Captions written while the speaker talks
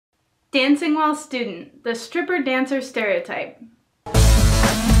Dancing while student, the stripper dancer stereotype.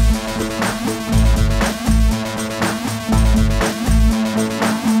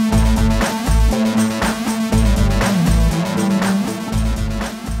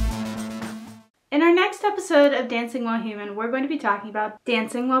 In our next episode of Dancing While Human, we're going to be talking about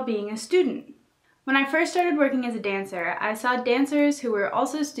dancing while being a student. When I first started working as a dancer, I saw dancers who were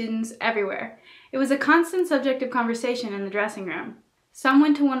also students everywhere. It was a constant subject of conversation in the dressing room. Some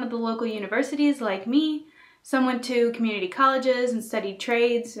went to one of the local universities like me, some went to community colleges and studied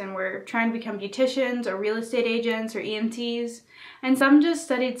trades and were trying to become beauticians or real estate agents or EMTs, and some just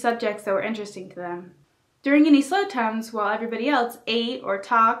studied subjects that were interesting to them. During any slow times, while everybody else ate or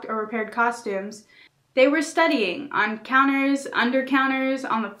talked or repaired costumes, they were studying on counters, under counters,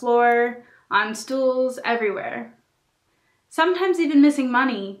 on the floor, on stools, everywhere. Sometimes even missing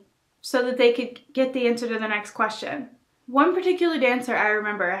money so that they could get the answer to the next question. One particular dancer I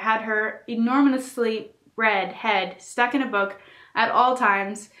remember had her enormously red head stuck in a book at all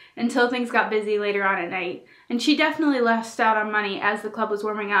times until things got busy later on at night, and she definitely lost out on money as the club was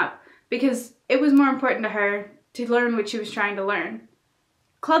warming up because it was more important to her to learn what she was trying to learn.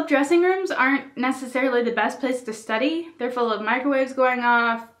 Club dressing rooms aren't necessarily the best place to study. They're full of microwaves going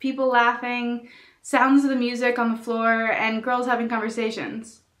off, people laughing, sounds of the music on the floor, and girls having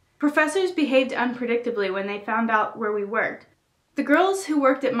conversations. Professors behaved unpredictably when they found out where we worked. The girls who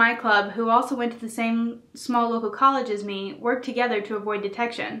worked at my club, who also went to the same small local college as me, worked together to avoid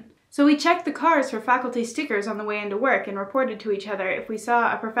detection. So we checked the cars for faculty stickers on the way into work and reported to each other if we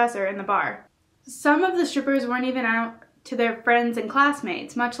saw a professor in the bar. Some of the strippers weren't even out to their friends and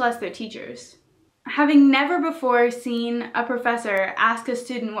classmates, much less their teachers. Having never before seen a professor ask a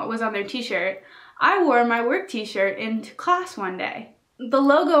student what was on their t-shirt, I wore my work t-shirt into class one day. The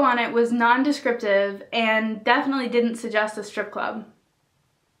logo on it was non-descriptive and definitely didn't suggest a strip club.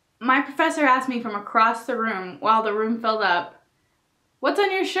 My professor asked me from across the room while the room filled up, "What's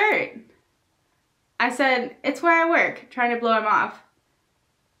on your shirt?" I said, "It's where I work," trying to blow him off.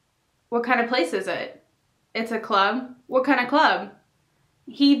 "What kind of place is it?" "It's a club." "What kind of club?"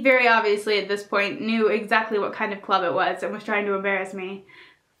 He very obviously at this point knew exactly what kind of club it was and was trying to embarrass me.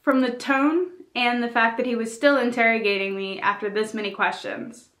 From the tone and the fact that he was still interrogating me after this many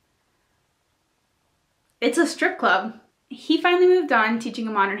questions. "It's a strip club." He finally moved on, teaching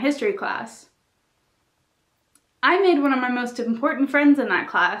a modern history class. I made one of my most important friends in that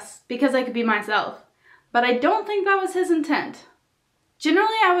class because I could be myself, but I don't think that was his intent.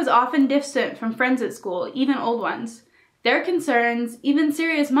 Generally, I was often distant from friends at school, even old ones. Their concerns, even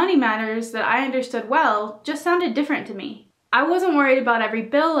serious money matters that I understood well, just sounded different to me. I wasn't worried about every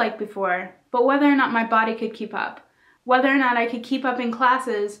bill like before, but whether or not my body could keep up, whether or not I could keep up in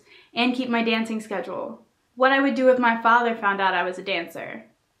classes and keep my dancing schedule, what I would do if my father found out I was a dancer.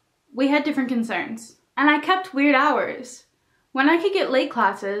 We had different concerns, and I kept weird hours. When I could get late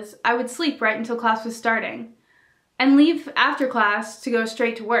classes, I would sleep right until class was starting, and leave after class to go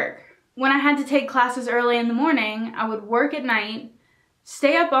straight to work. When I had to take classes early in the morning, I would work at night,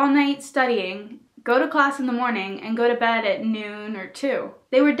 stay up all night studying, go to class in the morning, and go to bed at noon or 2.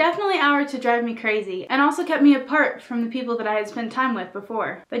 They were definitely hours to drive me crazy, and also kept me apart from the people that I had spent time with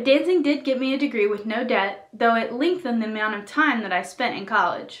before. But dancing did get me a degree with no debt, though it lengthened the amount of time that I spent in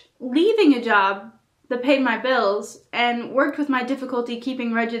college. Leaving a job that paid my bills, and worked with my difficulty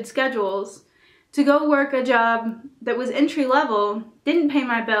keeping rigid schedules, to go work a job that was entry-level, didn't pay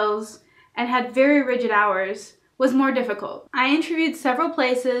my bills, and had very rigid hours, was more difficult. I interviewed several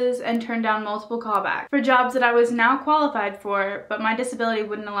places and turned down multiple callbacks for jobs that I was now qualified for, but my disability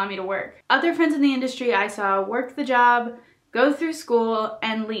wouldn't allow me to work. Other friends in the industry I saw work the job, go through school,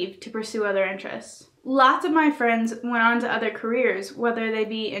 and leave to pursue other interests. Lots of my friends went on to other careers, whether they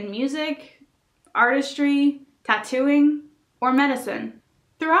be in music, artistry, tattooing, or medicine.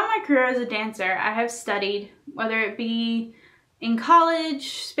 Throughout my career as a dancer, I have studied, whether it be in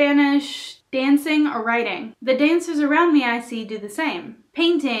college, Spanish, dancing, or writing. The dancers around me I see do the same.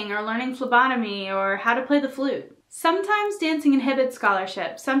 Painting or learning phlebotomy or how to play the flute. Sometimes dancing inhibits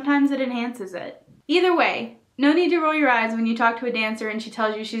scholarship, sometimes it enhances it. Either way, no need to roll your eyes when you talk to a dancer and she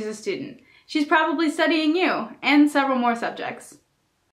tells you she's a student. She's probably studying you, and several more subjects.